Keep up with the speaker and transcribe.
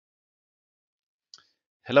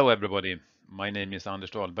Hello everybody, my name is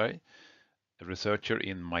Anders Dahlberg, a researcher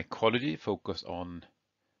in mycology focused on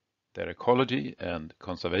their ecology and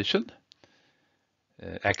conservation,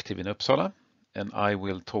 active in Uppsala, and I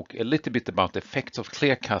will talk a little bit about the effects of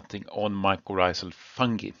clear cutting on mycorrhizal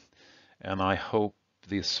fungi, and I hope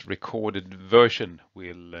this recorded version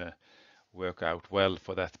will work out well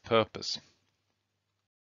for that purpose.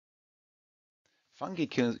 Fungi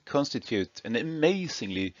constitute an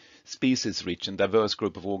amazingly species-rich and diverse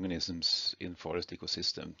group of organisms in forest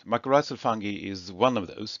ecosystems. Mycorrhizal fungi is one of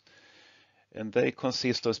those, and they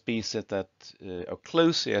consist of species that are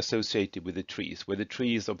closely associated with the trees, where the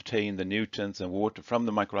trees obtain the nutrients and water from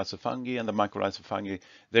the mycorrhizal fungi, and the mycorrhizal fungi,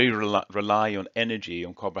 they rely on energy,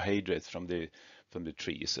 on carbohydrates from the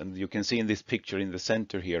trees. And you can see in this picture in the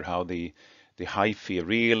center here how the hyphae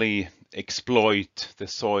really exploit the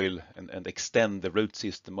soil and extend the root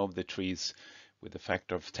system of the trees with a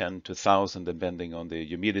factor of 10 to 1,000 depending on the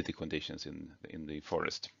humidity conditions in the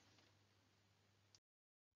forest.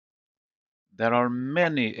 There are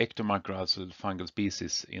many ectomycorrhizal fungal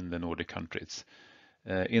species in the Nordic countries,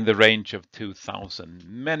 in the range of 2,000,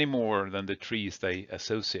 many more than the trees they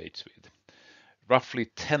associate with. Roughly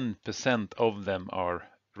 10% of them are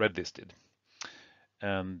red listed.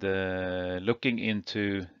 And looking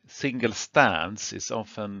into single stands is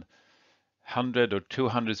often 100 or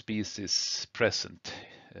 200 species present.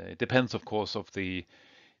 It depends, of course, of the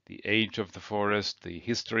age of the forest, the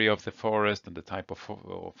history of the forest, and the type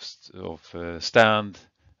of stand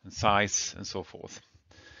and size, and so forth.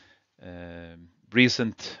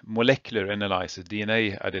 Recent molecular analysis,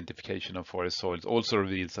 DNA identification of forest soils, also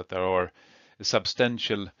reveals that there are a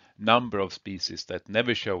substantial number of species that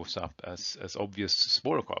never shows up as obvious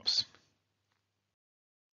sporocarps.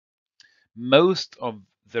 Most of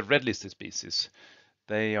the red-listed species,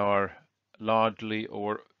 they are largely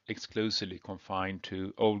or exclusively confined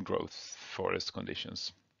to old-growth forest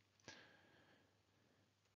conditions.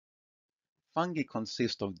 Fungi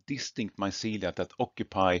consist of distinct mycelia that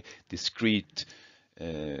occupy discrete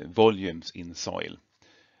volumes in soil.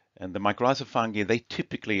 And the mycorrhizal fungi, they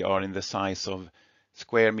typically are in the size of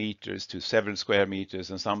square meters to several square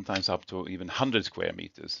meters, and sometimes up to even 100 square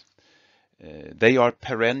meters. They are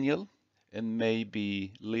perennial and may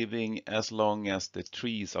be living as long as the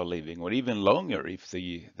trees are living, or even longer if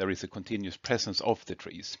there is a continuous presence of the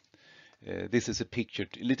trees. This is a picture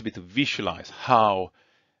a little bit to visualize how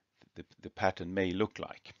the pattern may look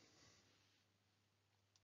like.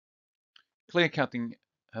 Clear cutting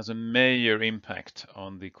has a major impact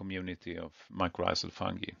on the community of mycorrhizal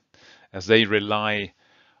fungi, as they rely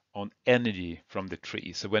on energy from the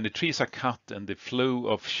trees. So when the trees are cut and the flow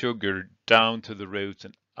of sugar down to the roots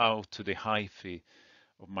and out to the hyphae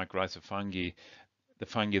of mycorrhizal fungi, the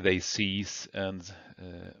fungi they cease and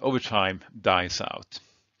over time dies out.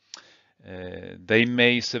 They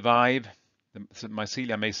may survive, the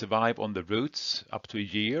mycelia may survive on the roots up to a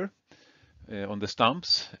year, on the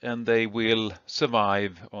stumps, and they will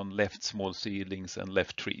survive on left small seedlings and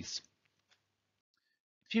left trees.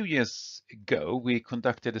 A few years ago, we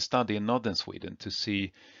conducted a study in northern Sweden to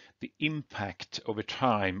see the impact over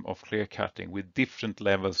time of clear cutting with different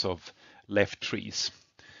levels of left trees.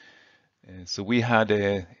 So we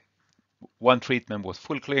had one treatment was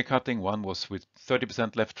full clear cutting, one was with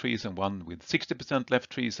 30% left trees, and one with 60% left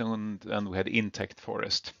trees, and we had intact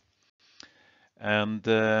forest. And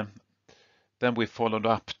then we followed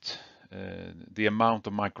up the amount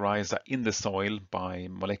of mycorrhiza in the soil by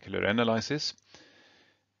molecular analysis.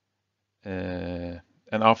 And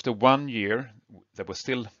after 1 year, there was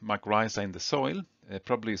still mycorrhiza in the soil,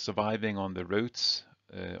 probably surviving on the roots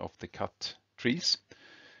of the cut trees.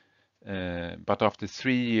 But after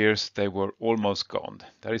 3 years, they were almost gone.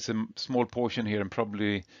 There is a small portion here and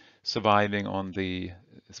probably surviving on the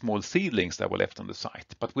small seedlings that were left on the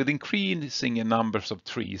site. But with increasing numbers of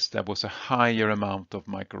trees, there was a higher amount of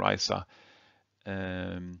mycorrhiza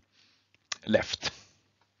left.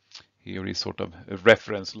 Here is sort of a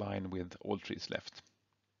reference line with all trees left.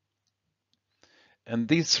 And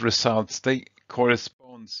these results, they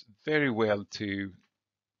correspond very well to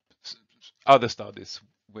other studies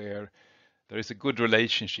where there is a good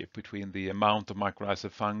relationship between the amount of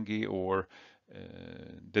mycorrhizal fungi or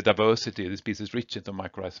the diversity, the species richness of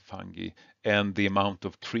mycorrhizal fungi, and the amount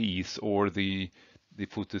of trees or the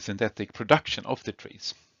photosynthetic production of the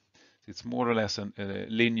trees. It's more or less a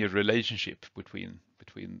linear relationship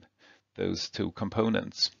between those two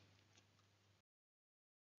components.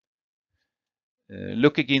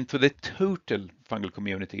 Looking into the total fungal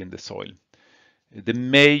community in the soil, the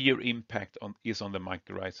major impact is on the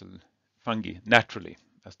mycorrhizal fungi naturally,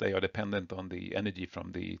 as they are dependent on the energy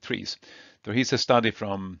from the trees. So here's a study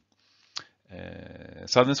from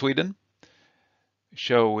southern Sweden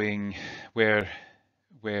showing where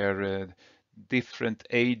different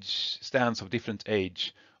stands of different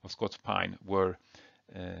age of Scots pine were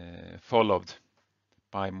followed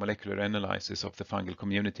by molecular analysis of the fungal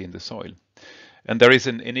community in the soil. And there is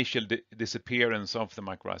an initial disappearance of the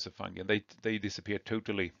mycorrhizal fungi. They disappear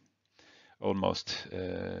totally almost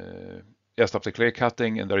just after clear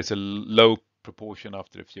cutting, and there is a low proportion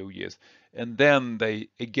after a few years. And then they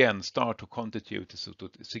again start to constitute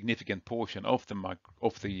a significant portion of the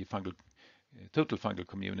fungal total fungal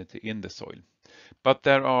community in the soil. But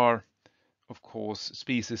there are, of course,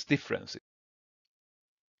 species differences.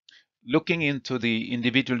 Looking into the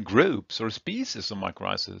individual groups or species of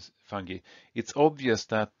mycorrhizal fungi, it's obvious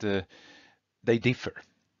that they differ.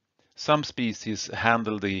 Some species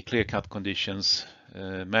handle the clear-cut conditions,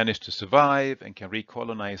 manage to survive and can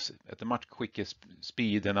recolonize at a much quicker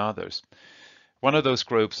speed than others. One of those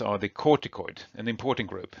groups are the corticoid, an important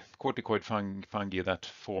group. Corticoid fungi that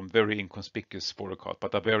form very inconspicuous sporocarp,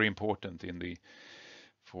 but are very important in the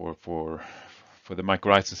for the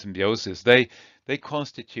mycorrhizal symbiosis. They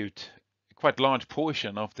constitute a quite large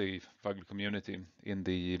portion of the fungal community in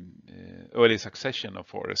the early succession of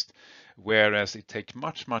forest, whereas it takes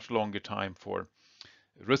much longer time for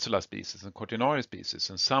Russula species and Cortinari species,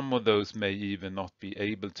 and some of those may even not be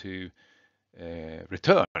able to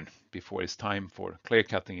return before it's time for clear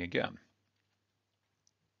cutting again.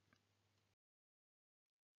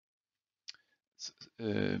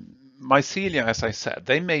 Mycelia, as I said,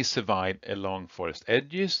 they may survive along forest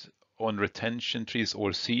edges, on retention trees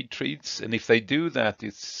or seed trees, and if they do that,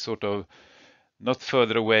 it's sort of not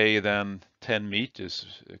further away than 10 meters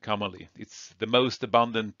commonly. It's the most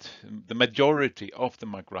abundant, the majority of the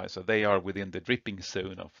mycorrhiza, they are within the dripping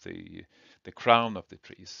zone of the crown of the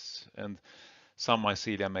trees. And some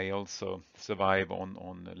mycelia may also survive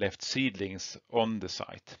on left seedlings on the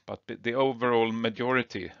site, but the overall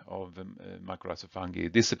majority of mycorrhizal fungi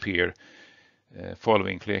disappear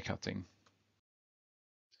following clear cutting.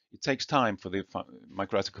 It takes time for the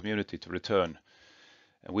mycorrhizal community to return,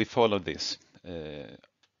 and we follow this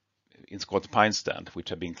in Scots pine stand, which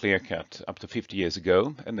have been clear cut up to 50 years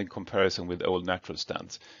ago, and in comparison with old natural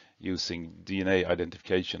stands using DNA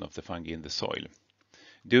identification of the fungi in the soil.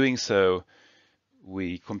 Doing so,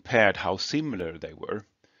 we compared how similar they were.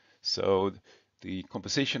 So the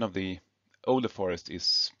composition of the older forest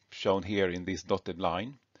is shown here in this dotted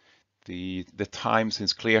line. The time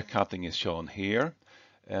since clear cutting is shown here,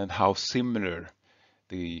 and how similar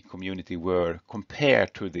the community were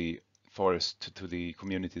compared to the forest, to the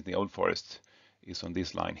community in the old forest, is on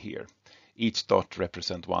this line here. Each dot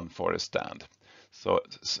represents one forest stand. So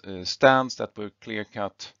stands that were clear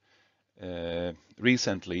cut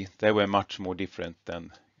recently, they were much more different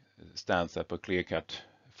than stands that were clear cut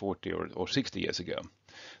 40 or 60 years ago.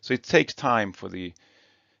 So it takes time for the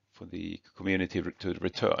community to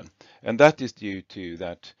return, and that is due to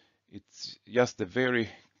that it's just the very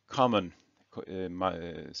common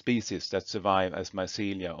species that survive as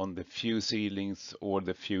mycelia on the few seedlings or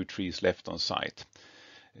the few trees left on site.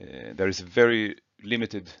 There is a very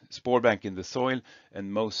limited spore bank in the soil,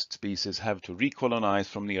 and most species have to recolonize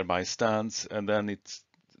from nearby stands, and then it's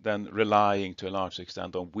then relying to a large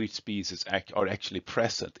extent on which species are actually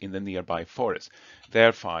present in the nearby forest.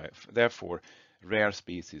 Therefore, rare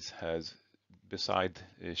species has, beside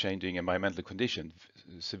changing environmental conditions,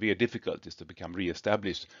 severe difficulties to become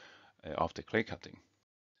re-established after clear cutting.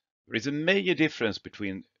 There is a major difference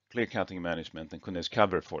between clear cutting management and continuous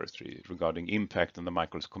cover forestry regarding impact on the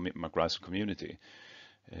mycorrhizal community.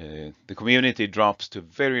 The community drops to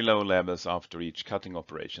very low levels after each cutting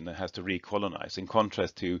operation and has to recolonize, in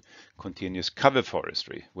contrast to continuous cover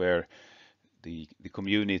forestry, where the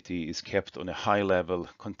community is kept on a high level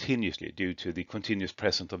continuously due to the continuous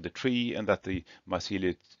presence of the tree, and that the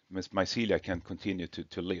mycelia can continue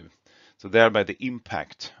to live. So thereby the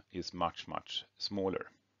impact is much smaller.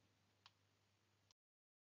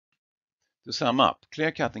 To sum up,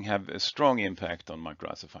 clear cutting have a strong impact on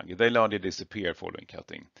mycorrhizal fungi. They largely disappear following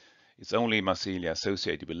cutting. It's only mycelia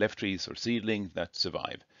associated with left trees or seedling that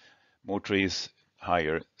survive. More trees,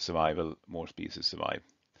 higher survival, more species survive.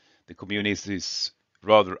 The community is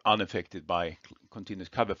rather unaffected by continuous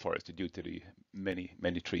cover forest due to the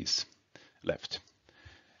many trees left.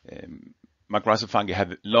 Mycorrhizal fungi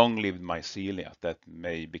have long-lived mycelia that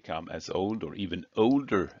may become as old or even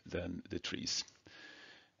older than the trees.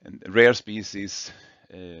 And rare species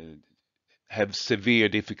have severe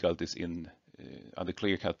difficulties in under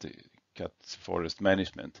clear-cut forest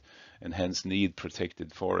management, and hence need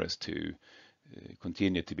protected forest to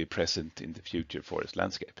continue to be present in the future forest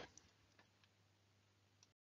landscape.